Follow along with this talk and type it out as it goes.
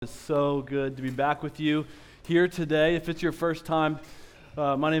so good to be back with you here today. If it's your first time,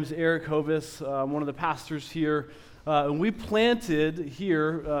 my name is Hovis. I'm one of the pastors here. And we planted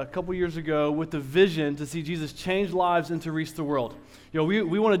here a couple years ago with the vision to see Jesus change lives and to reach the world. You know,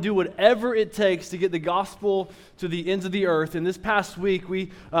 we want to do whatever it takes to get the gospel to the ends of the earth. And this past week, we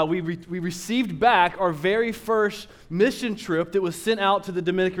received back our very first mission trip that was sent out to the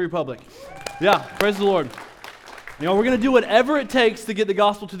Dominican Republic. Yeah, praise the Lord. You know, we're going to do whatever it takes to get the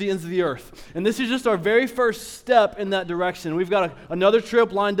gospel to the ends of the earth. And this is just our very first step in that direction. We've got another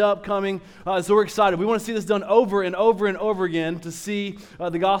trip lined up coming, so we're excited. We want to see this done over and over and over again to see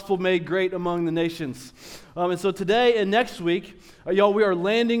the gospel made great among the nations. And so today and next week, y'all, we are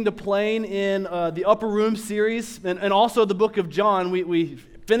landing the plane in the Upper Room series and also the book of John. We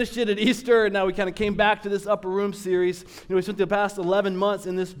finished it at Easter, and now we kind of came back to this Upper Room series. You know, we spent the past 11 months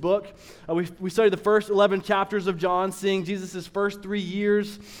in this book. We studied the first 11 chapters of John, seeing Jesus' first 3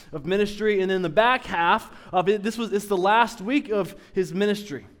 years of ministry, and then the back half of it, it's the last week of his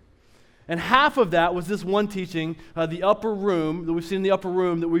ministry. And half of that was this one teaching, the Upper Room, that we've seen in the Upper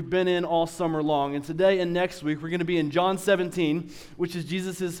Room that we've been in all summer long. And today and next week, we're going to be in John 17, which is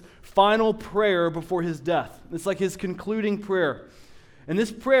Jesus' final prayer before his death. It's like his concluding prayer. And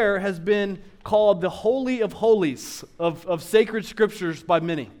this prayer has been called the Holy of Holies of sacred scriptures by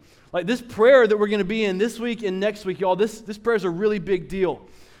many. Like this prayer that we're going to be in this week and next week, y'all, this prayer is a really big deal.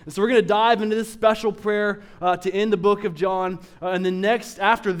 And so we're going to dive into this special prayer to end the book of John. And then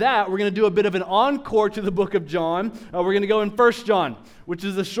after that, we're going to do a bit of an encore to the book of John. We're going to go in 1 John, which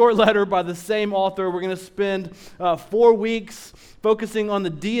is a short letter by the same author. We're going to spend 4 weeks focusing on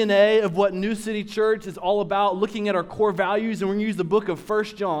the DNA of what New City Church is all about, looking at our core values. And we're going to use the book of 1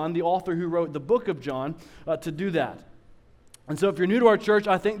 John, the author who wrote the book of John, to do that. And so if you're new to our church,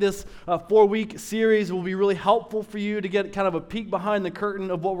 I think this 4-week series will be really helpful for you to get kind of a peek behind the curtain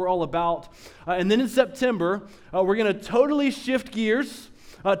of what we're all about. And then in September, we're going to totally shift gears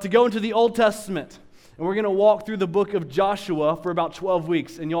to go into the Old Testament. And we're going to walk through the book of Joshua for about 12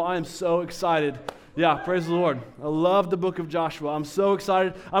 weeks. And y'all, I am so excited. Yeah, praise the Lord. I love the book of Joshua. I'm so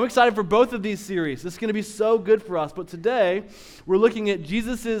excited. I'm excited for both of these series. This is going to be so good for us. But today, we're looking at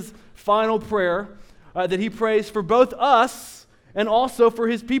Jesus' final prayer that he prays for both us and also for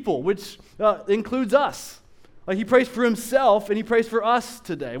his people, which includes us. Like he prays for himself and he prays for us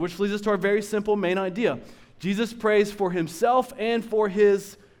today, which leads us to our very simple main idea. Jesus prays for himself and for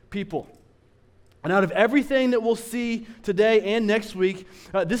his people. And out of everything that we'll see today and next week,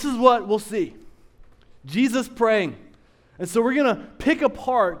 this is what we'll see. Jesus praying. And so we're going to pick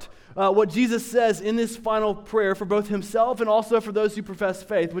apart what Jesus says in this final prayer for both himself and also for those who profess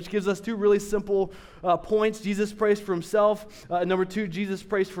faith, which gives us 2 really simple points. Jesus prays for himself. And number 2, Jesus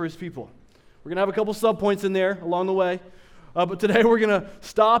prays for his people. We're going to have a couple subpoints in there along the way. But today we're going to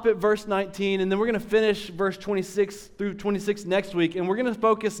stop at verse 19, and then we're going to finish verse 26 through 26 next week. And we're going to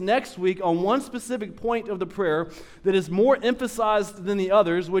focus next week on one specific point of the prayer that is more emphasized than the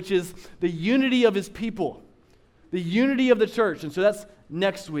others, which is the unity of his people, the unity of the church. And so that's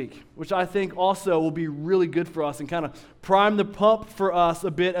next week, which I think also will be really good for us and kind of prime the pump for us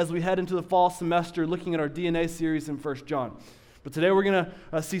a bit as we head into the fall semester looking at our DNA series in 1 John. But today we're going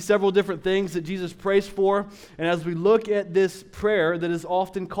to see several different things that Jesus prays for. And as we look at this prayer that is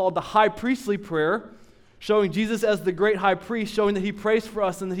often called the high priestly prayer, showing Jesus as the great high priest, showing that he prays for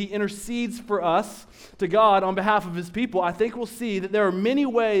us and that he intercedes for us to God on behalf of his people, I think we'll see that there are many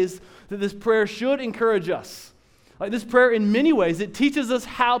ways that this prayer should encourage us. Like this prayer, in many ways, it teaches us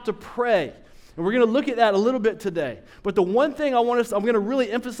how to pray. And we're going to look at that a little bit today. But the one thing I'm going to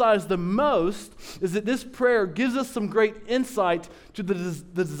really emphasize the most is that this prayer gives us some great insight to the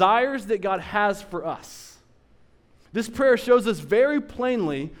desires that God has for us. This prayer shows us very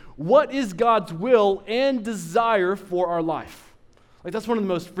plainly what is God's will and desire for our life. Like that's one of the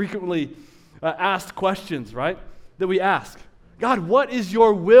most frequently asked questions, right? That we ask. God, what is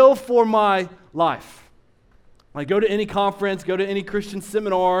your will for my life? Like go to any conference, go to any Christian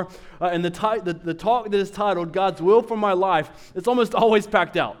seminar, and the talk that is titled God's Will for My Life, it's almost always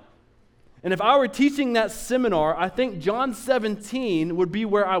packed out. And if I were teaching that seminar, I think John 17 would be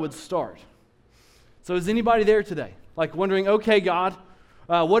where I would start. So is anybody there today? Like wondering, okay, God,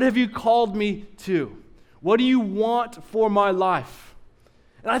 what have you called me to? What do you want for my life?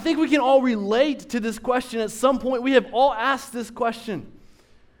 And I think we can all relate to this question at some point. We have all asked this question.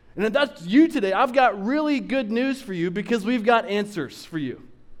 And if that's you today, I've got really good news for you because we've got answers for you.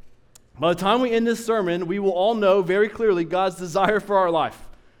 By the time we end this sermon, we will all know very clearly God's desire for our life.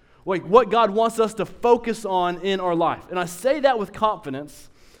 Like what God wants us to focus on in our life. And I say that with confidence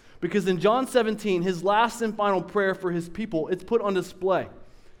because in John 17, his last and final prayer for his people, it's put on display.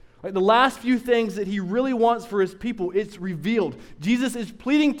 Like the last few things that he really wants for his people, it's revealed. Jesus is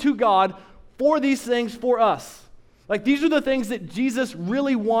pleading to God for these things for us. Like these are the things that Jesus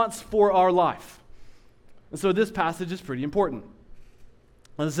really wants for our life. And so this passage is pretty important.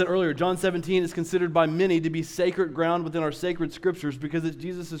 As I said earlier, John 17 is considered by many to be sacred ground within our sacred scriptures because it's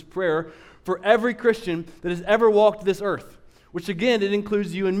Jesus' prayer for every Christian that has ever walked this earth, which again, it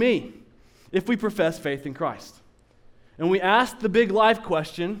includes you and me, if we profess faith in Christ. And we ask the big life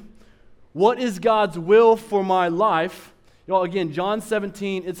question, what is God's will for my life? Y'all, again, John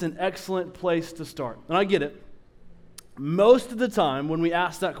 17, it's an excellent place to start. And I get it. Most of the time when we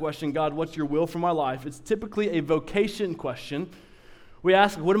ask that question, God, what's your will for my life? It's typically a vocation question. We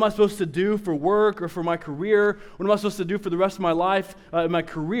ask, what am I supposed to do for work or for my career? What am I supposed to do for the rest of my life, my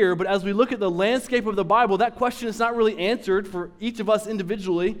career? But as we look at the landscape of the Bible, that question is not really answered for each of us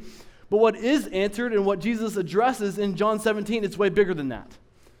individually. But what is answered and what Jesus addresses in John 17, it's way bigger than that.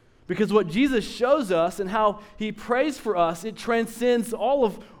 Because what Jesus shows us and how he prays for us, it transcends all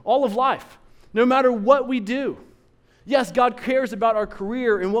of life, no matter what we do. Yes, God cares about our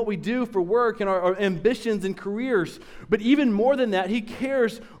career and what we do for work and our ambitions and careers. But even more than that, he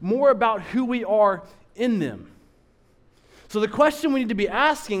cares more about who we are in them. So the question we need to be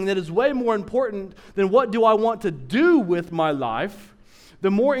asking that is way more important than what do I want to do with my life,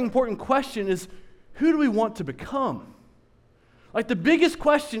 the more important question is, who do we want to become? Like the biggest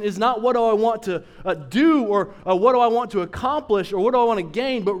question is not what do I want to do or what do I want to accomplish or what do I want to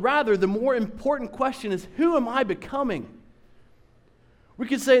gain, but rather the more important question is who am I becoming? We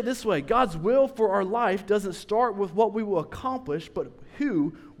could say it this way, God's will for our life doesn't start with what we will accomplish, but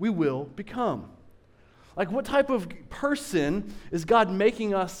who we will become. Like what type of person is God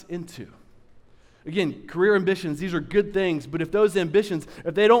making us into? Again, career ambitions, these are good things, but if those ambitions,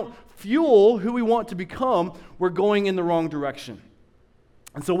 if they don't fuel who we want to become, we're going in the wrong direction.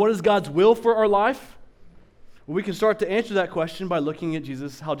 And so what is God's will for our life? Well, we can start to answer that question by looking at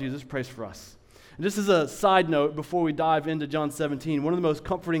how Jesus prays for us. And just as a side note, before we dive into John 17, one of the most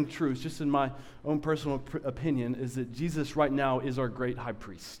comforting truths, just in my own personal opinion, is that Jesus right now is our great high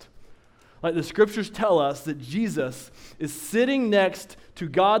priest. Like the scriptures tell us that Jesus is sitting next to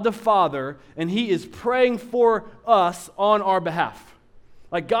God the Father and he is praying for us on our behalf.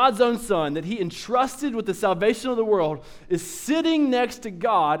 Like God's own Son that he entrusted with the salvation of the world is sitting next to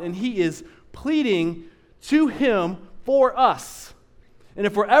God and he is pleading to him for us. And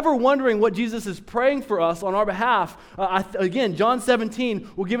if we're ever wondering what Jesus is praying for us on our behalf, again, John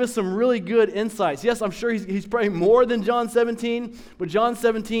 17 will give us some really good insights. Yes, I'm sure he's praying more than John 17, but John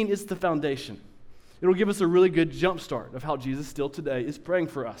 17 is the foundation. It'll give us a really good jump start of how Jesus still today is praying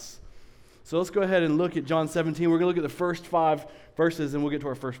for us. So let's go ahead and look at John 17. We're going to look at the first 5 verses, and we'll get to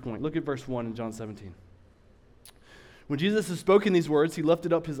our first point. Look at verse 1 in John 17. When Jesus had spoken these words, he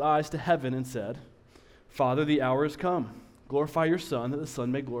lifted up his eyes to heaven and said, Father, the hour has come. Glorify your Son, that the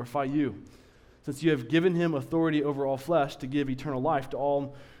Son may glorify you, since you have given him authority over all flesh to give eternal life to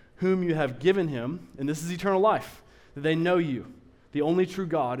all whom you have given him, and this is eternal life, that they know you, the only true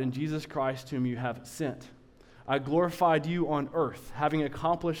God, and Jesus Christ whom you have sent. I glorified you on earth, having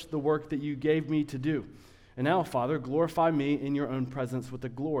accomplished the work that you gave me to do. And now, Father, glorify me in your own presence with the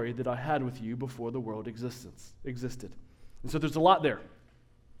glory that I had with you before the world existed. And so there's a lot there.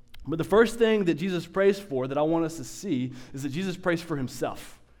 But the first thing that Jesus prays for that I want us to see is that Jesus prays for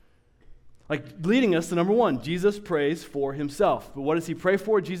himself. Like leading us to number 1, Jesus prays for himself. But what does he pray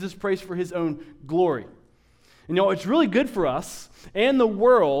for? Jesus prays for his own glory. And you know, it's really good for us and the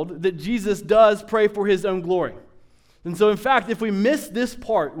world that Jesus does pray for his own glory. And so in fact, if we miss this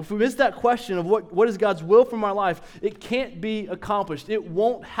part, if we miss that question of what is God's will for my life, it can't be accomplished. It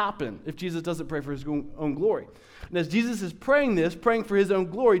won't happen if Jesus doesn't pray for his own glory. And as Jesus is praying for his own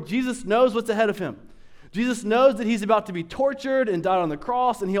glory, Jesus knows what's ahead of him. Jesus knows that he's about to be tortured and die on the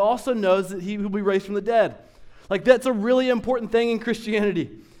cross, and he also knows that he will be raised from the dead. Like that's a really important thing in Christianity.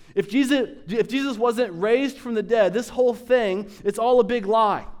 If Jesus wasn't raised from the dead, this whole thing, it's all a big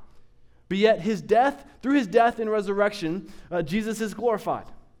lie. But yet through his death and resurrection, Jesus is glorified.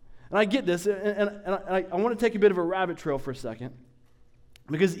 And I get this, and I want to take a bit of a rabbit trail for a second.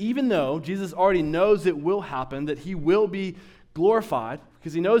 Because even though Jesus already knows it will happen, that he will be glorified,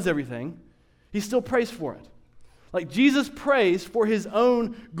 because he knows everything, he still prays for it. Like Jesus prays for his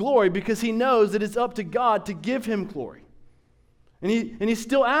own glory because he knows that it's up to God to give him glory. And he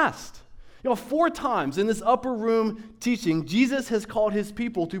still asked. 4 times in this upper room teaching, Jesus has called his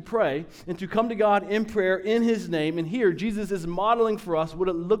people to pray and to come to God in prayer in his name. And here, Jesus is modeling for us what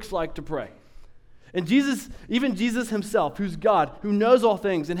it looks like to pray. And even Jesus himself, who's God, who knows all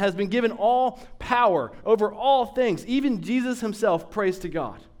things and has been given all power over all things, even Jesus himself prays to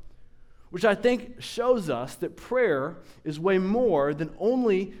God. which I think shows us that prayer is way more than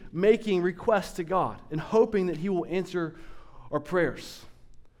only making requests to God and hoping that He will answer our prayers.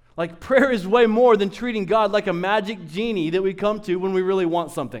 Like, prayer is way more than treating God like a magic genie that we come to when we really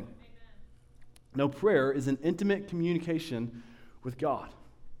want something. Amen. No, prayer is an intimate communication with God.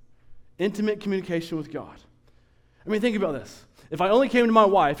 Intimate communication with God. I mean, think about this. If I only came to my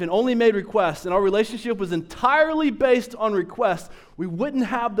wife and only made requests and our relationship was entirely based on requests, we wouldn't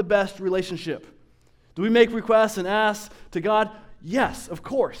have the best relationship. Do we make requests and ask to God? Yes, of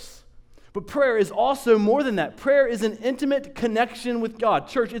course. But prayer is also more than that. Prayer is an intimate connection with God.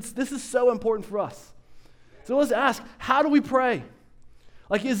 Church, this is so important for us. So let's ask, how do we pray?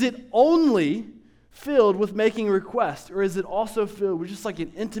 Like, is it only filled with making requests, or is it also filled with just like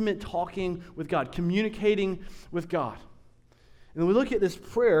an intimate talking with God, communicating with God? And when we look at this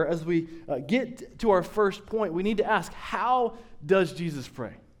prayer, as we get to our first point, we need to ask, how does Jesus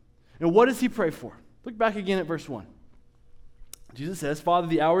pray? And what does He pray for? Look back again at verse 1. Jesus says, Father,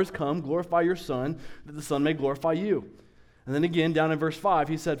 the hour has come, glorify your Son, that the Son may glorify you. And then again, down in verse 5,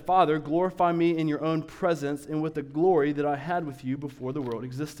 He said, Father, glorify me in your own presence and with the glory that I had with you before the world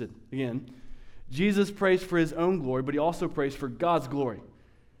existed. Again, Jesus prays for His own glory, but He also prays for God's glory.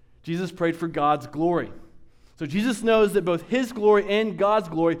 Jesus prayed for God's glory. So Jesus knows that both His glory and God's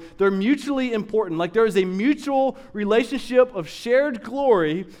glory, they're mutually important. Like, there is a mutual relationship of shared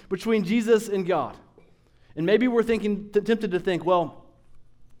glory between Jesus and God. And maybe we're tempted to think, well,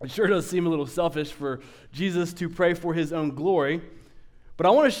 it sure does seem a little selfish for Jesus to pray for His own glory. But I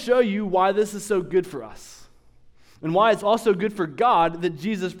want to show you why this is so good for us, and why it's also good for God that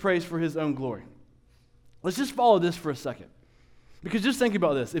Jesus prays for His own glory. Let's just follow this for a second. Because just think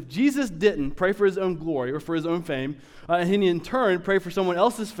about this. If Jesus didn't pray for His own glory or for His own fame, and He in turn pray for someone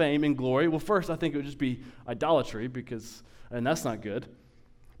else's fame and glory, well, first, I think it would just be idolatry, and that's not good.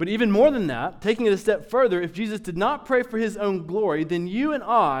 But even more than that, taking it a step further, if Jesus did not pray for His own glory, then you and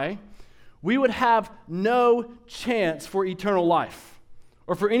I, we would have no chance for eternal life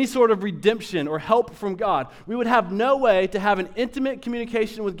or for any sort of redemption or help from God. We would have no way to have an intimate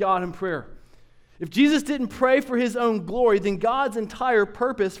communication with God in prayer. If Jesus didn't pray for His own glory, then God's entire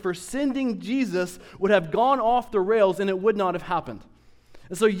purpose for sending Jesus would have gone off the rails and it would not have happened.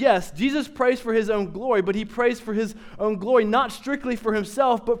 And so yes, Jesus prays for His own glory, but He prays for His own glory not strictly for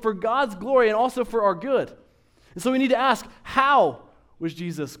Himself, but for God's glory and also for our good. And so we need to ask, how was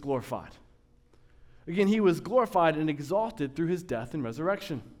Jesus glorified? Again, He was glorified and exalted through His death and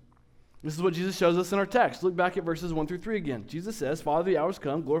resurrection. This is what Jesus shows us in our text. Look back at verses 1 through 3 again. Jesus says, Father, the hour has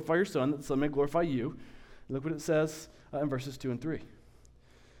come, glorify your Son, that the Son may glorify you. And look what it says in verses 2 and 3.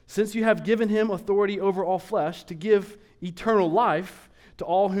 Since you have given Him authority over all flesh to give eternal life to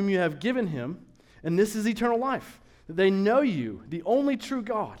all whom you have given Him, and this is eternal life, that they know you, the only true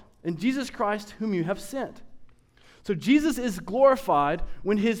God, and Jesus Christ whom you have sent. So Jesus is glorified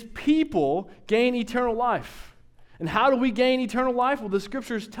when His people gain eternal life. And how do we gain eternal life? Well, the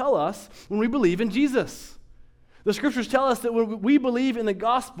Scriptures tell us when we believe in Jesus. The Scriptures tell us that when we believe in the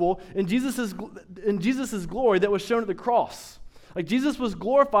gospel and Jesus' glory that was shown at the cross. Like, Jesus was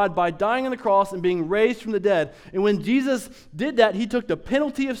glorified by dying on the cross and being raised from the dead. And when Jesus did that, He took the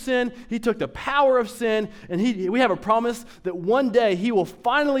penalty of sin, He took the power of sin, and we have a promise that one day He will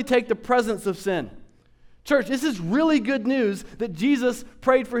finally take the presence of sin. Church, this is really good news that Jesus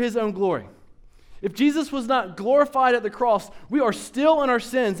prayed for His own glory. If Jesus was not glorified at the cross, we are still in our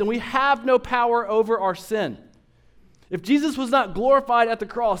sins and we have no power over our sin. If Jesus was not glorified at the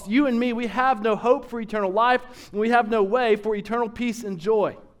cross, you and me, we have no hope for eternal life and we have no way for eternal peace and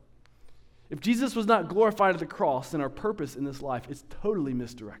joy. If Jesus was not glorified at the cross, then our purpose in this life is totally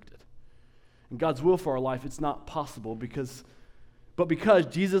misdirected. And God's will for our life, it's not possible because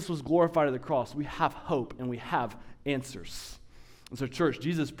Jesus was glorified at the cross, we have hope and we have answers. And so, church,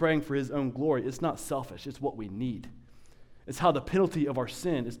 Jesus praying for His own glory, it's not selfish. It's what we need. It's how the penalty of our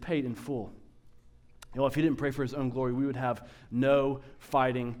sin is paid in full. You know, if He didn't pray for His own glory, we would have no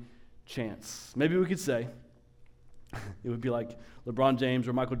fighting chance. Maybe we could say it would be like LeBron James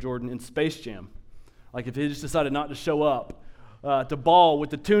or Michael Jordan in Space Jam. Like if they just decided not to show up to ball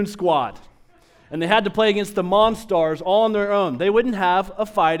with the Toon Squad and they had to play against the Monstars all on their own, they wouldn't have a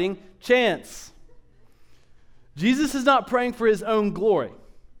fighting chance. Jesus is not praying for His own glory.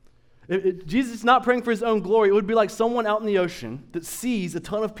 Jesus is not praying for His own glory. It would be like someone out in the ocean that sees a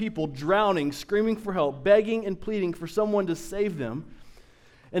ton of people drowning, screaming for help, begging and pleading for someone to save them.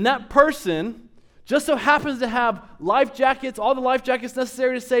 And that person just so happens to have life jackets, all the life jackets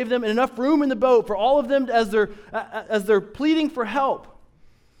necessary to save them, and enough room in the boat for all of them as they're pleading for help.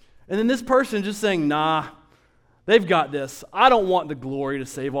 And then this person just saying, nah, They've got this. I don't want the glory to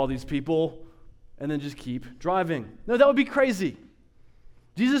save all these people and then just keep driving. No, that would be crazy.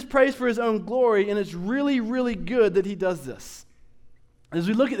 Jesus prays for his own glory, and it's really, really good that he does this. As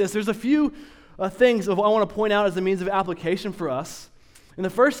we look at this, there's a few things I want to point out as a means of application for us. And the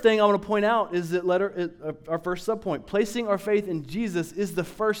first thing I want to point out is that our first subpoint, placing our faith in Jesus is the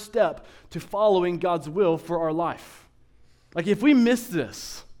first step to following God's will for our life. Like if we miss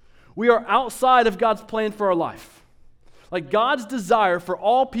this, we are outside of God's plan for our life. Like God's desire for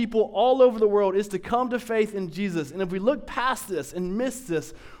all people all over the world is to come to faith in Jesus. And if we look past this and miss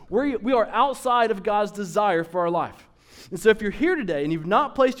this, we are outside of God's desire for our life. And so if you're here today and you've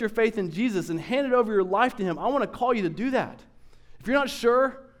not placed your faith in Jesus and handed over your life to him, I want to call you to do that. If you're not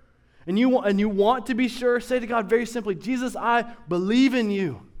sure and you want to be sure, say to God very simply, Jesus, I believe in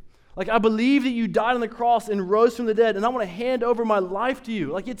you. Like I believe that you died on the cross and rose from the dead, and I want to hand over my life to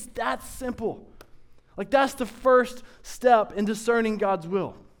you. Like it's that simple. Like that's the first step in discerning God's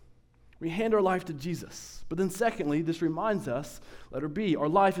will. We hand our life to Jesus. But then secondly, this reminds us, letter B, our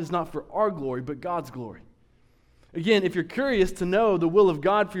life is not for our glory, but God's glory. Again, if you're curious to know the will of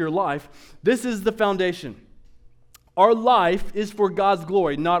God for your life, this is the foundation. Our life is for God's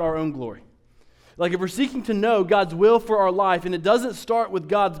glory, not our own glory. Like if we're seeking to know God's will for our life and it doesn't start with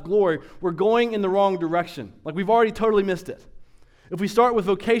God's glory, we're going in the wrong direction. Like we've already totally missed it. If we start with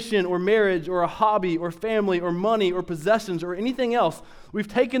vocation or marriage or a hobby or family or money or possessions or anything else, we've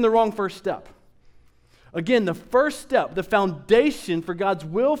taken the wrong first step. Again, the first step, the foundation for God's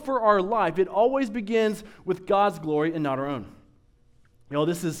will for our life, it always begins with God's glory and not our own. You know,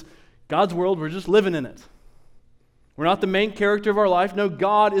 this is God's world. We're just living in it. We're not the main character of our life. No,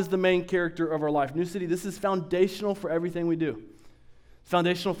 God is the main character of our life. New City, this is foundational for everything we do. It's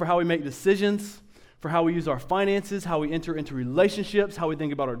foundational for how we make decisions, for how we use our finances, how we enter into relationships, how we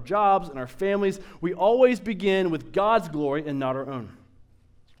think about our jobs and our families. We always begin with God's glory and not our own.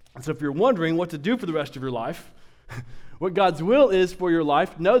 And so if you're wondering what to do for the rest of your life, what God's will is for your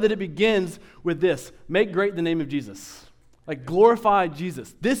life, know that it begins with this. Make great the name of Jesus. Like glorify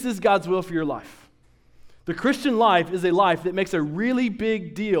Jesus. This is God's will for your life. The Christian life is a life that makes a really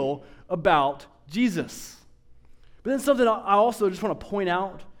big deal about Jesus. But then something I also just want to point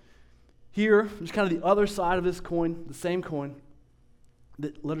out here, just kind of the other side of this coin, the same coin,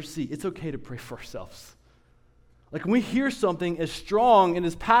 that letter C, it's okay to pray for ourselves. Like when we hear something as strong and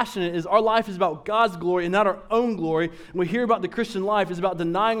as passionate as our life is about God's glory and not our own glory, and we hear about the Christian life is about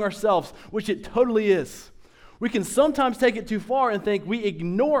denying ourselves, which it totally is. We can sometimes take it too far and think we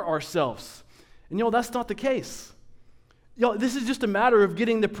ignore ourselves. And that's not the case. This is just a matter of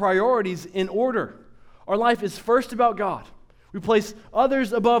getting the priorities in order. Our life is first about God. We place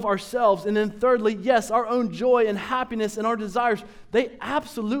others above ourselves. And then thirdly, yes, our own joy and happiness and our desires, they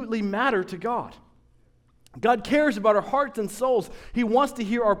absolutely matter to God. God cares about our hearts and souls. He wants to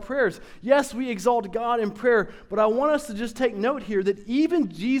hear our prayers. Yes, we exalt God in prayer, but I want us to just take note here that even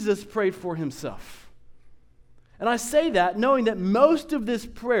Jesus prayed for himself. And I say that knowing that most of this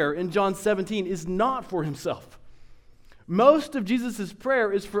prayer in John 17 is not for himself. Most of Jesus'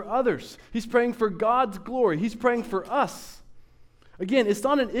 prayer is for others. He's praying for God's glory. He's praying for us. Again, it's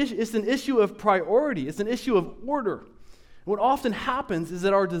not an issue, it's an issue of priority. It's an issue of order. What often happens is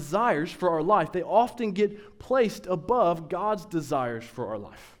that our desires for our life, they often get placed above God's desires for our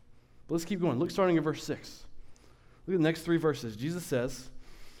life. But let's keep going. Look starting in verse 6. Look at the next 3 verses. Jesus says,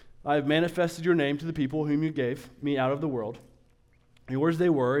 I have manifested your name to the people whom you gave me out of the world. Yours they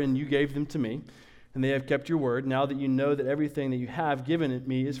were, and you gave them to me, and they have kept your word. Now that you know that everything that you have given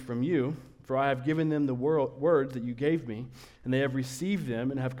me is from you, for I have given them the words that you gave me, and they have received them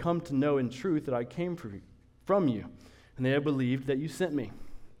and have come to know in truth that I came from you. And they have believed that you sent me.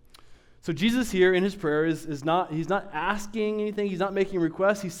 So Jesus here in his prayer he's not asking anything, he's not making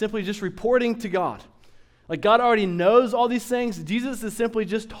requests, he's simply just reporting to God. Like God already knows all these things. Jesus is simply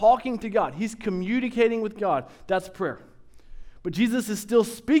just talking to God. He's communicating with God. That's prayer. But Jesus is still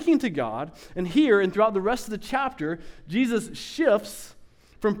speaking to God, and here and throughout the rest of the chapter, Jesus shifts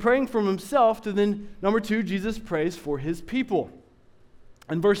from praying for himself to then, number 2, Jesus prays for his people.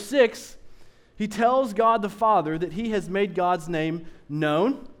 In verse 6, he tells God the Father that he has made God's name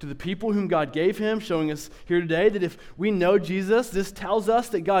known to the people whom God gave him, showing us here today that if we know Jesus, this tells us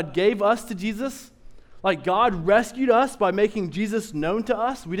that God gave us to Jesus. Like God rescued us by making Jesus known to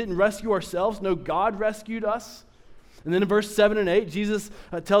us. We didn't rescue ourselves. No, God rescued us. And then in verse 7 and 8, Jesus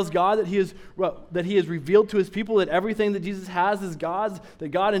tells God that he has revealed to his people that everything that Jesus has is God's, that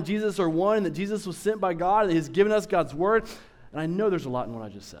God and Jesus are one, and that Jesus was sent by God, and he has given us God's word. And I know there's a lot in what I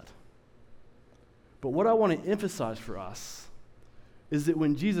just said. But what I want to emphasize for us is that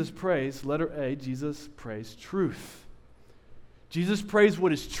when Jesus prays, letter A, Jesus prays truth. Jesus prays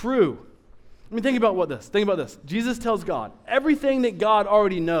what is true. I mean, think about this. Jesus tells God everything that God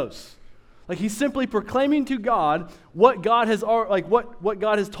already knows. Like he's simply proclaiming to God what God has what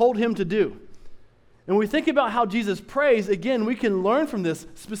God has told him to do. And when we think about how Jesus prays, again, we can learn from this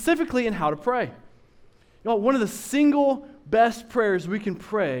specifically in how to pray. You know, one of the single best prayers we can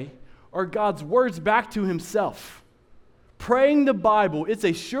pray are God's words back to himself. Praying the Bible, it's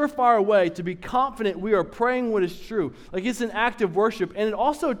a surefire way to be confident we are praying what is true. Like it's an act of worship, and it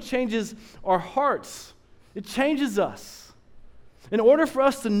also changes our hearts. It changes us. In order for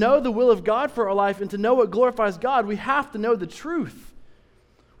us to know the will of God for our life and to know what glorifies God, we have to know the truth.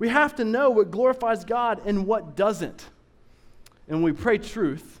 We have to know what glorifies God and what doesn't. And when we pray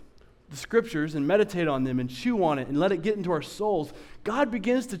truth, the scriptures, and meditate on them and chew on it and let it get into our souls, God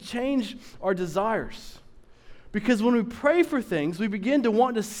begins to change our desires. Because when we pray for things, we begin to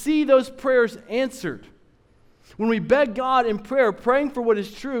want to see those prayers answered. When we beg God in prayer, praying for what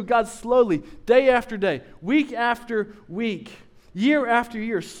is true, God slowly, day after day, week after week, year after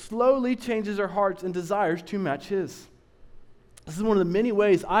year, slowly changes our hearts and desires to match His. This is one of the many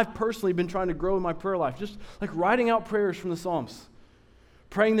ways I've personally been trying to grow in my prayer life, just like writing out prayers from the Psalms,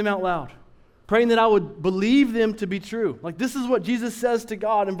 praying them out loud, praying that I would believe them to be true. Like this is what Jesus says to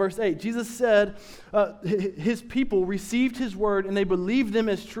God in verse 8. Jesus said his people received his word and they believed them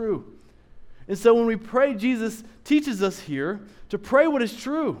as true. And so when we pray, Jesus teaches us here to pray what is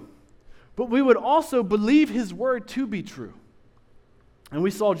true, but we would also believe his word to be true. And we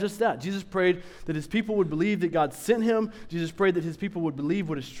saw just that. Jesus prayed that his people would believe that God sent him. Jesus prayed that his people would believe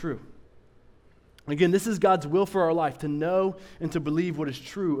what is true. Again, this is God's will for our life, to know and to believe what is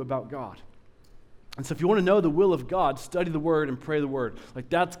true about God. And so if you want to know the will of God, study the Word and pray the Word. Like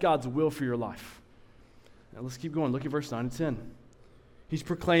that's God's will for your life. Now let's keep going. Look at verse 9 and 10. He's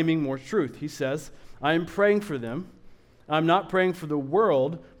proclaiming more truth. He says, I am praying for them. I'm not praying for the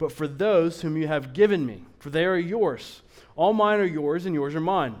world, but for those whom you have given me, for they are yours. All mine are yours, and yours are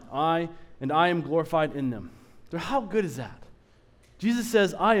mine. I am glorified in them. So how good is that? Jesus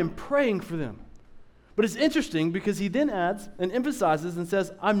says, I am praying for them. But it's interesting because he then adds and emphasizes and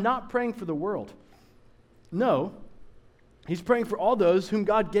says, I'm not praying for the world. No, he's praying for all those whom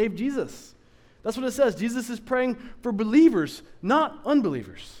God gave Jesus. That's what it says. Jesus is praying for believers, not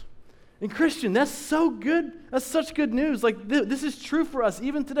unbelievers. And Christian, that's so good. That's such good news. Like this is true for us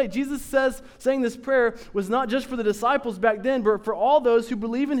even today. Jesus saying this prayer was not just for the disciples back then, but for all those who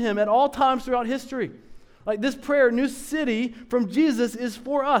believe in him at all times throughout history. Like this prayer, New City, from Jesus is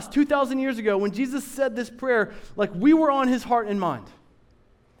for us. 2,000 years ago, when Jesus said this prayer, like we were on his heart and mind.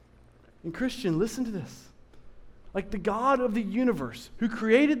 And Christian, listen to this. Like the God of the universe who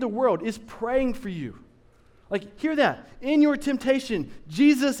created the world is praying for you. Like hear that. In your temptation,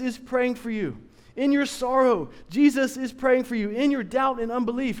 Jesus is praying for you. In your sorrow, Jesus is praying for you. In your doubt and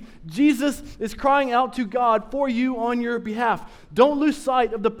unbelief, Jesus is crying out to God for you on your behalf. Don't lose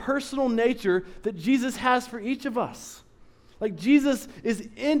sight of the personal nature that Jesus has for each of us. Like Jesus is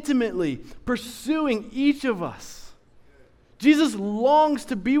intimately pursuing each of us. Jesus longs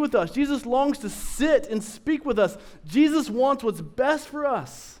to be with us. Jesus longs to sit and speak with us. Jesus wants what's best for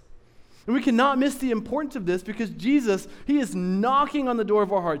us. And we cannot miss the importance of this because Jesus, he is knocking on the door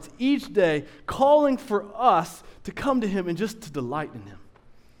of our hearts each day, calling for us to come to him and just to delight in him.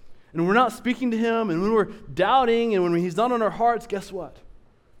 And when we're not speaking to him, and when we're doubting, and when he's not on our hearts, guess what?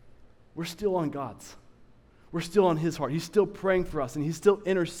 We're still on God's. We're still on his heart. He's still praying for us, and he's still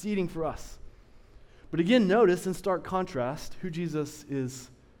interceding for us. But again, notice in stark contrast who Jesus is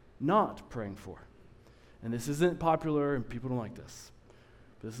not praying for. And this isn't popular, and people don't like this.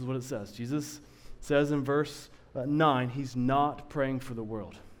 But this is what it says. Jesus says in verse 9, he's not praying for the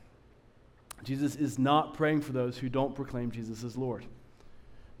world. Jesus is not praying for those who don't proclaim Jesus as Lord.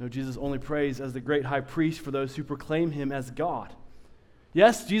 No, Jesus only prays as the great high priest for those who proclaim him as God.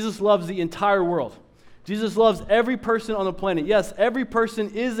 Yes, Jesus loves the entire world. Jesus loves every person on the planet. Yes, every person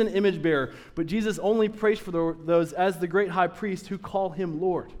is an image bearer, but Jesus only prays for those as the great high priest who call him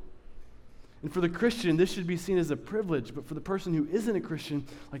Lord. And for the Christian, this should be seen as a privilege, but for the person who isn't a Christian,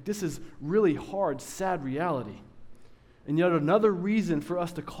 like this is really hard, sad reality. And yet another reason for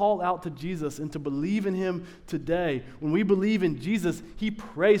us to call out to Jesus and to believe in him today. When we believe in Jesus, he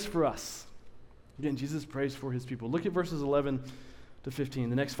prays for us. Again, Jesus prays for his people. Look at verses 11 to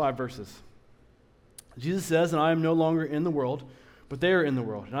 15, the next 5 verses. Jesus says, and I am no longer in the world, but they are in the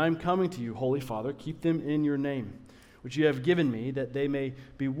world. And I am coming to you, Holy Father, keep them in your name, which you have given me, that they may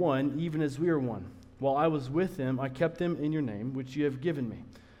be one, even as we are one. While I was with them, I kept them in your name, which you have given me.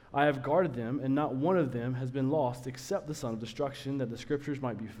 I have guarded them, and not one of them has been lost except the son of destruction, that the scriptures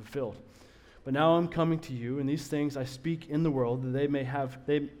might be fulfilled. But now I'm coming to you, and these things I speak in the world, that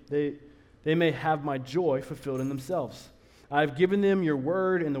they may have my joy fulfilled in themselves. I have given them your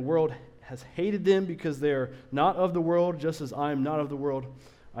word, and the world has hated them because they are not of the world, just as I am not of the world.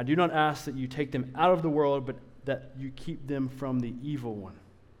 I do not ask that you take them out of the world, but that you keep them from the evil one.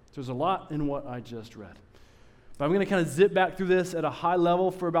 So there's a lot in what I just read. But I'm going to kind of zip back through this at a high level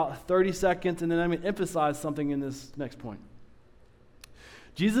for about 30 seconds, and then I'm going to emphasize something in this next point.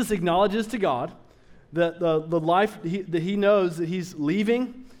 Jesus acknowledges to God that the life that he knows that he's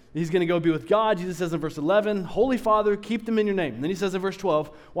leaving, he's going to go be with God. Jesus says in verse 11, Holy Father, keep them in your name. And then he says in verse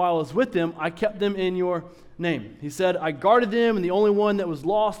 12, while I was with them, I kept them in your name. He said, I guarded them, and the only one that was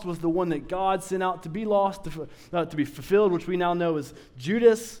lost was the one that God sent out to be lost, to be fulfilled, which we now know is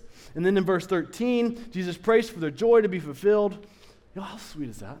Judas. And then in verse 13, Jesus prays for their joy to be fulfilled. You know, how sweet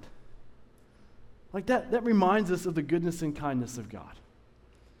is that? Like that reminds us of the goodness and kindness of God.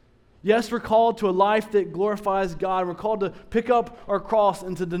 Yes, we're called to a life that glorifies God. We're called to pick up our cross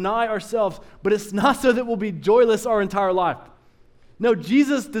and to deny ourselves, but it's not so that we'll be joyless our entire life. No,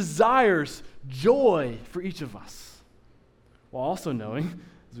 Jesus desires joy for each of us, while also knowing,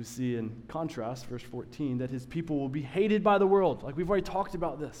 as we see in contrast, verse 14, that his people will be hated by the world. Like we've already talked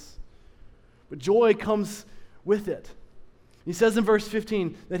about this. But joy comes with it. He says in verse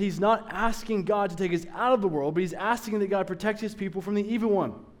 15 that he's not asking God to take us out of the world, but he's asking that God protect his people from the evil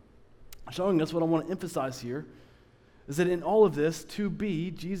one. Showing us what I want to emphasize here is that in all of this,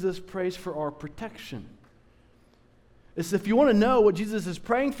 Jesus prays for our protection. It's if you want to know what Jesus is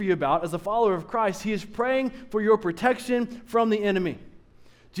praying for you about as a follower of Christ, he is praying for your protection from the enemy.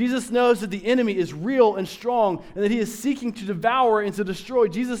 Jesus knows that the enemy is real and strong and that he is seeking to devour and to destroy.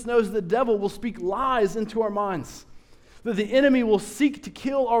 Jesus knows that the devil will speak lies into our minds, that the enemy will seek to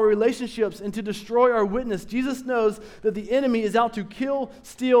kill our relationships and to destroy our witness. Jesus knows that the enemy is out to kill,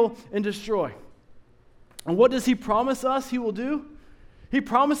 steal, and destroy. And what does he promise us he will do? He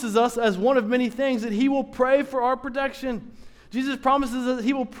promises us as one of many things that he will pray for our protection. Jesus promises that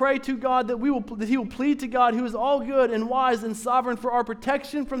he will pray to God, that he will plead to God, who is all good and wise and sovereign, for our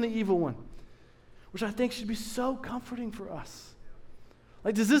protection from the evil one, which I think should be so comforting for us.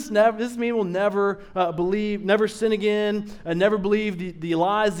 Like, does this mean we'll never never sin again, never believe the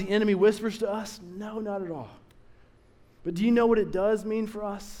lies the enemy whispers to us? No, not at all. But do you know what it does mean for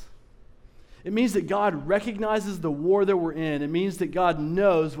us? It means that God recognizes the war that we're in. It means that God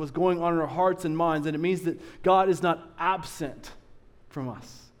knows what's going on in our hearts and minds, and it means that God is not absent from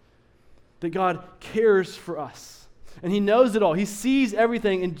us. That God cares for us, and he knows it all. He sees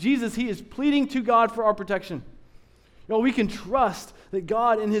everything, and Jesus, he is pleading to God for our protection. You know, we can trust that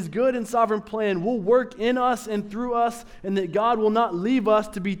God in his good and sovereign plan will work in us and through us, and that God will not leave us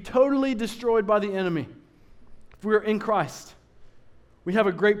to be totally destroyed by the enemy. If we are in Christ, we have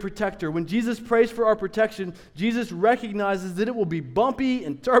a great protector. When Jesus prays for our protection, Jesus recognizes that it will be bumpy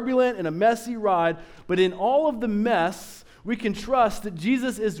and turbulent and a messy ride, but in all of the mess, we can trust that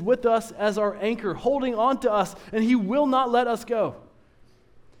Jesus is with us as our anchor, holding on to us, and he will not let us go.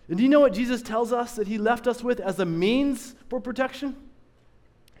 And do you know what Jesus tells us that he left us with as a means for protection?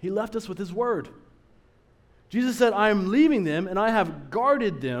 He left us with his word. Jesus said, I am leaving them and I have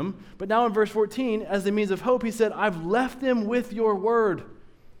guarded them. But now in verse 14, as a means of hope, he said, I've left them with your word.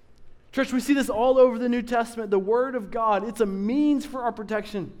 Church, we see this all over the New Testament. The word of God, it's a means for our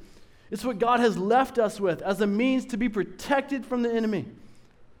protection. It's what God has left us with as a means to be protected from the enemy.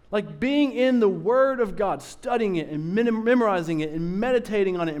 Like being in the word of God, studying it and memorizing it and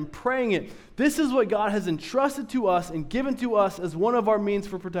meditating on it and praying it. This is what God has entrusted to us and given to us as one of our means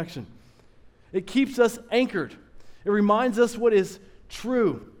for protection. It keeps us anchored. It reminds us what is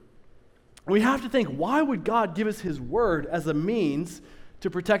true. And we have to think, why would God give us his word as a means to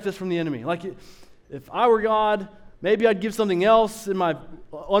protect us from the enemy? Like, if I were God, maybe I'd give something else in my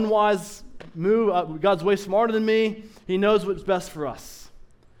unwise move. God's way smarter than me. He knows what's best for us.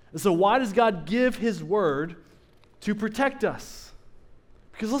 And so why does God give his word to protect us?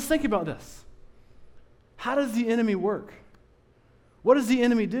 Because let's think about this. How does the enemy work? What does the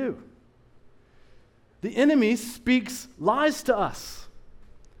enemy do? The enemy speaks lies to us.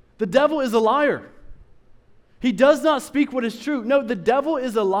 The devil is a liar. He does not speak what is true. No, the devil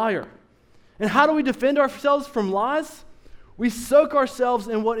is a liar. And how do we defend ourselves from lies? We soak ourselves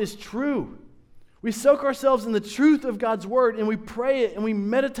in what is true. We soak ourselves in the truth of God's word, and we pray it, and we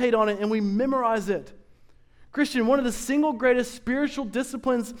meditate on it, and we memorize it. Christian, one of the single greatest spiritual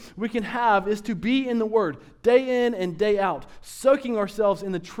disciplines we can have is to be in the word, day in and day out, soaking ourselves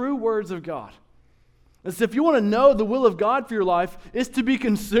in the true words of God. And so if you want to know the will of God for your life, it's to be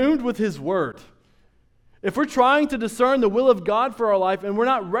consumed with His Word. If we're trying to discern the will of God for our life and we're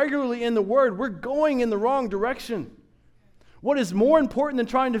not regularly in the Word, we're going in the wrong direction. What is more important than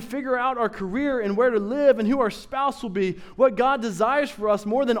trying to figure out our career and where to live and who our spouse will be, what God desires for us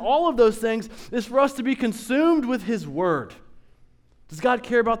more than all of those things is for us to be consumed with His Word. Does God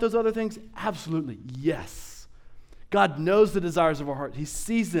care about those other things? Absolutely, yes. God knows the desires of our heart. He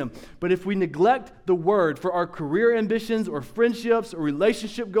sees them. But if we neglect the Word for our career ambitions or friendships or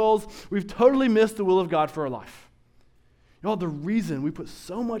relationship goals, we've totally missed the will of God for our life. Y'all, the reason we put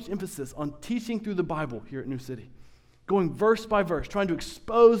so much emphasis on teaching through the Bible here at New City, going verse by verse, trying to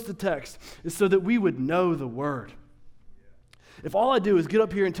expose the text, is so that we would know the Word. If all I do is get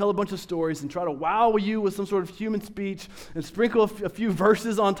up here and tell a bunch of stories and try to wow you with some sort of human speech and sprinkle a few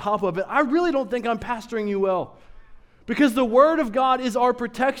verses on top of it, I really don't think I'm pastoring you well. Because the Word of God is our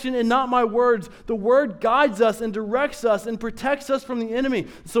protection and not my words. The Word guides us and directs us and protects us from the enemy.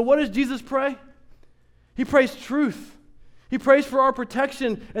 So what does Jesus pray? He prays truth. He prays for our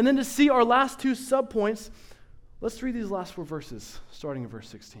protection. And then to see our last two subpoints, let's read these last 4 verses, starting in verse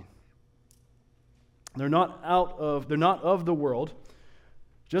 16. They're not of the world,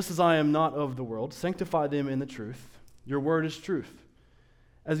 just as I am not of the world. Sanctify them in the truth. Your word is truth.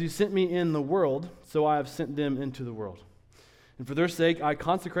 As you sent me in the world, so I have sent them into the world. And for their sake I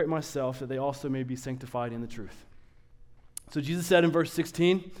consecrate myself, that they also may be sanctified in the truth. So Jesus said in verse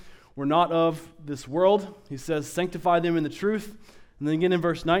 16, we're not of this world. He says, sanctify them in the truth. And then again in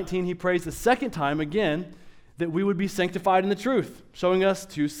verse 19, he prays the second time again, that we would be sanctified in the truth, showing us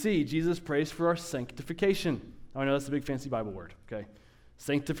to see. Jesus prays for our sanctification. I know that's a big fancy Bible word, okay?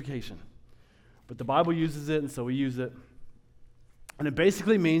 Sanctification. But the Bible uses it, and so we use it. And it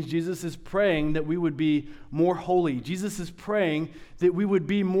basically means Jesus is praying that we would be more holy. Jesus is praying that we would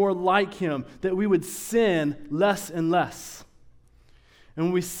be more like Him, that we would sin less and less. And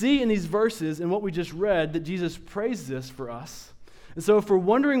when we see in these verses and what we just read that Jesus prays this for us, and so if we're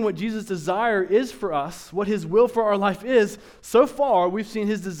wondering what Jesus' desire is for us, what His will for our life is, so far we've seen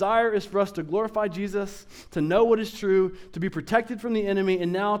His desire is for us to glorify Jesus, to know what is true, to be protected from the enemy,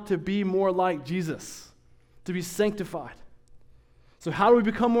 and now to be more like Jesus, to be sanctified. So how do we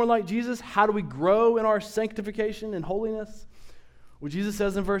become more like Jesus? How do we grow in our sanctification and holiness? Well, Jesus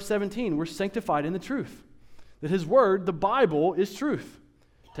says in verse 17, we're sanctified in the truth, that His Word, the Bible, is truth.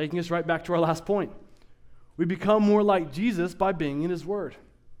 Taking us right back to our last point. We become more like Jesus by being in His Word.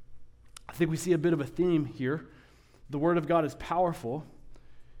 I think we see a bit of a theme here. The Word of God is powerful.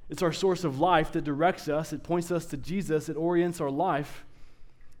 It's our source of life that directs us. It points us to Jesus. It orients our life.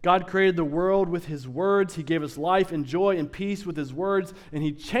 God created the world with His words. He gave us life and joy and peace with His words, and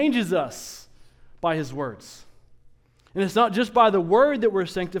He changes us by His words. And it's not just by the Word that we're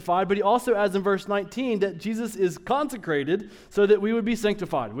sanctified, but He also adds in verse 19 that Jesus is consecrated so that we would be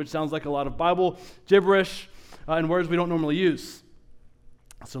sanctified, which sounds like a lot of Bible gibberish and words we don't normally use.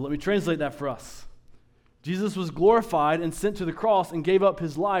 So let me translate that for us. Jesus was glorified and sent to the cross and gave up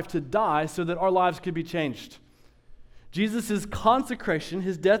His life to die so that our lives could be changed. Jesus' consecration,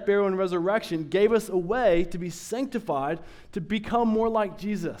 His death, burial, and resurrection gave us a way to be sanctified, to become more like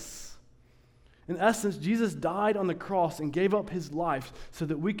Jesus. In essence, Jesus died on the cross and gave up His life so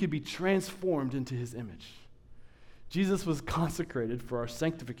that we could be transformed into His image. Jesus was consecrated for our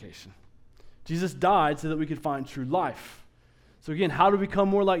sanctification. Jesus died so that we could find true life. So again, how do we become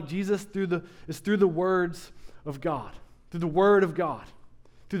more like Jesus? It's through the words of God, through the Word of God,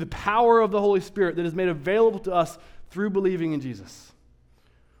 through the power of the Holy Spirit that is made available to us through believing in Jesus,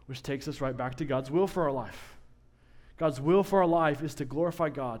 which takes us right back to God's will for our life. God's will for our life is to glorify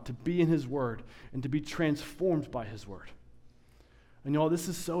God, to be in His Word, and to be transformed by His Word. And y'all, this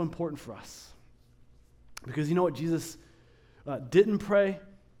is so important for us. Because you know what Jesus didn't pray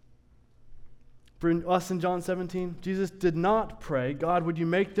for us in John 17? Jesus did not pray, God, would you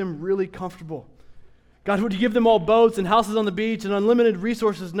make them really comfortable? God, would you give them all boats and houses on the beach and unlimited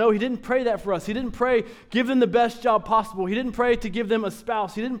resources? No, He didn't pray that for us. He didn't pray, give them the best job possible. He didn't pray to give them a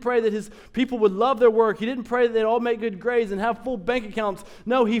spouse. He didn't pray that His people would love their work. He didn't pray that they'd all make good grades and have full bank accounts.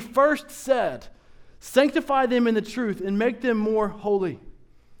 No, He first said, sanctify them in the truth and make them more holy.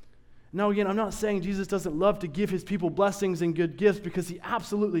 Now again, I'm not saying Jesus doesn't love to give His people blessings and good gifts, because He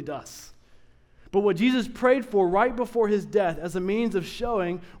absolutely does. But what Jesus prayed for right before His death as a means of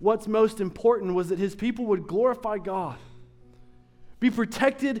showing what's most important was that His people would glorify God, be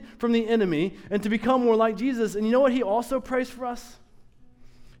protected from the enemy, and to become more like Jesus. And you know what He also prays for us?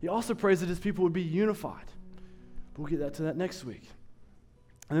 He also prays that His people would be unified. But we'll get to that next week.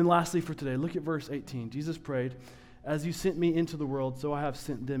 And then lastly for today, look at verse 18. Jesus prayed, as you sent me into the world, so I have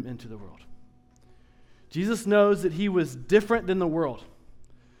sent them into the world. Jesus knows that he was different than the world.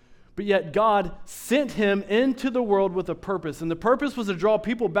 But yet God sent him into the world with a purpose. And the purpose was to draw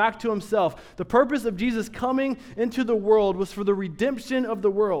people back to himself. The purpose of Jesus coming into the world was for the redemption of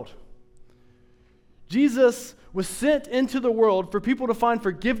the world. Jesus was sent into the world for people to find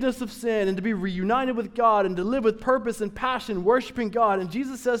forgiveness of sin and to be reunited with God and to live with purpose and passion, worshiping God. And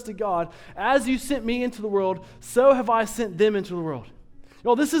Jesus says to God, as you sent me into the world, so have I sent them into the world.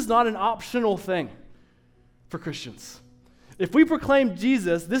 This is not an optional thing for Christians. If we proclaim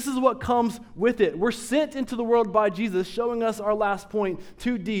Jesus, this is what comes with it. We're sent into the world by Jesus, showing us our last point,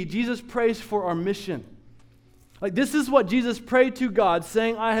 2D. Jesus prays for our mission. This is what Jesus prayed to God,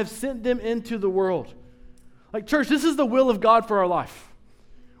 saying, I have sent them into the world. Church, this is the will of God for our life.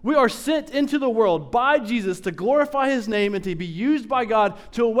 We are sent into the world by Jesus to glorify his name and to be used by God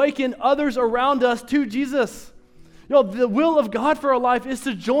to awaken others around us to Jesus. The will of God for our life is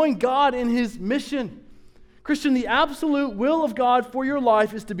to join God in his mission. Christian, the absolute will of God for your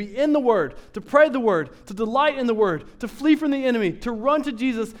life is to be in the Word, to pray the Word, to delight in the Word, to flee from the enemy, to run to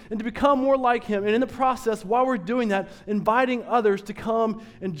Jesus, and to become more like him. And in the process, while we're doing that, inviting others to come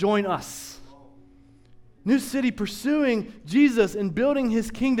and join us. New City, pursuing Jesus and building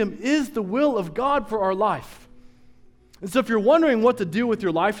his kingdom is the will of God for our life. And so if you're wondering what to do with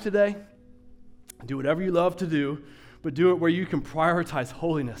your life today, do whatever you love to do, but do it where you can prioritize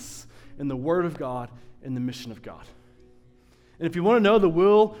holiness in the Word of God and the mission of God. And if you want to know the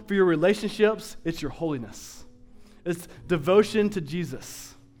will for your relationships, it's your holiness. It's devotion to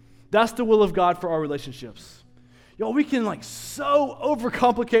Jesus. That's the will of God for our relationships. We can so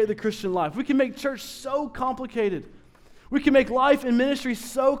overcomplicate the Christian life. We can make church so complicated. We can make life and ministry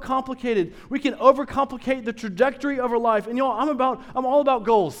so complicated. We can overcomplicate the trajectory of our life. And I'm all about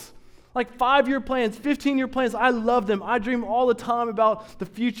goals. 5-year plans, 15-year plans. I love them. I dream all the time about the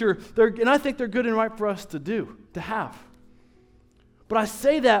future. And I think they're good and right for us to have. But I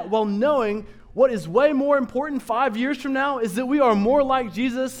say that while knowing what is way more important 5 years from now is that we are more like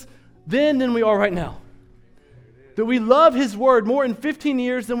Jesus then than we are right now. That we love his word more in 15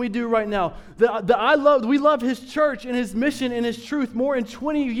 years than we do right now. We love his church and his mission and his truth more in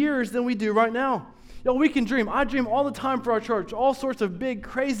 20 years than we do right now. We can dream. I dream all the time for our church, all sorts of big,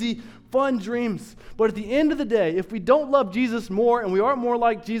 crazy, fun dreams. But at the end of the day, if we don't love Jesus more and we aren't more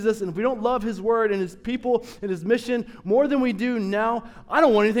like Jesus, and if we don't love his word and his people and his mission more than we do now, I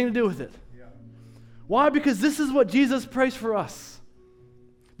don't want anything to do with it. Yeah. Why? Because this is what Jesus prays for us.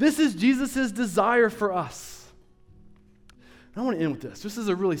 This is Jesus' desire for us. I want to end with this. This is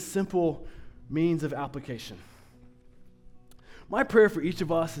a really simple means of application. My prayer for each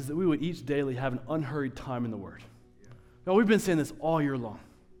of us is that we would each daily have an unhurried time in the Word. We've been saying this all year long.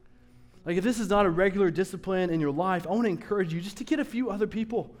 If this is not a regular discipline in your life, I want to encourage you just to get a few other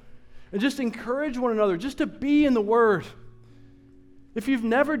people and just encourage one another, just to be in the Word. If you've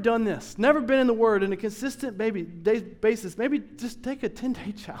never done this, never been in the Word in a consistent basis, maybe just take a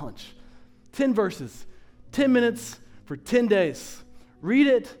 10-day challenge. 10 verses, 10 minutes for 10 days. Read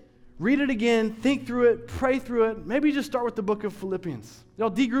it again, think through it, pray through it. Maybe just start with the book of Philippians.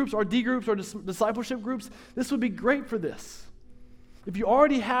 D groups or discipleship groups, this would be great for this. If you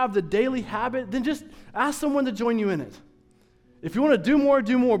already have the daily habit, then just ask someone to join you in it. If you want to do more,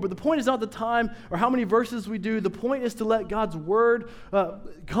 do more. But the point is not the time or how many verses we do. The point is to let God's word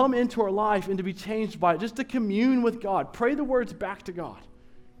come into our life and to be changed by it, just to commune with God. Pray the words back to God.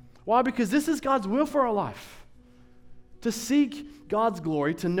 Why? Because this is God's will for our life. To seek God's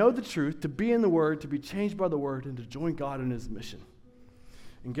glory, to know the truth, to be in the Word, to be changed by the Word, and to join God in his mission.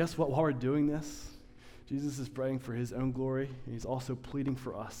 And guess what? While we're doing this, Jesus is praying for his own glory, and he's also pleading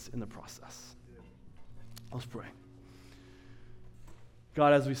for us in the process. Let's pray.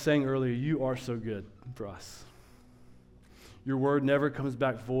 God, as we sang earlier, you are so good for us. Your word never comes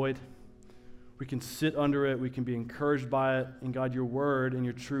back void. We can sit under it. We can be encouraged by it. And God, your word and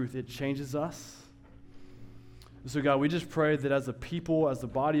your truth, it changes us. So God, we just pray that as a people, as the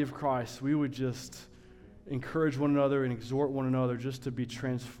body of Christ, we would just encourage one another and exhort one another just to be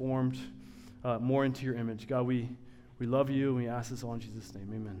transformed more into your image. God, we love you and we ask this all in Jesus' name.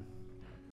 Amen.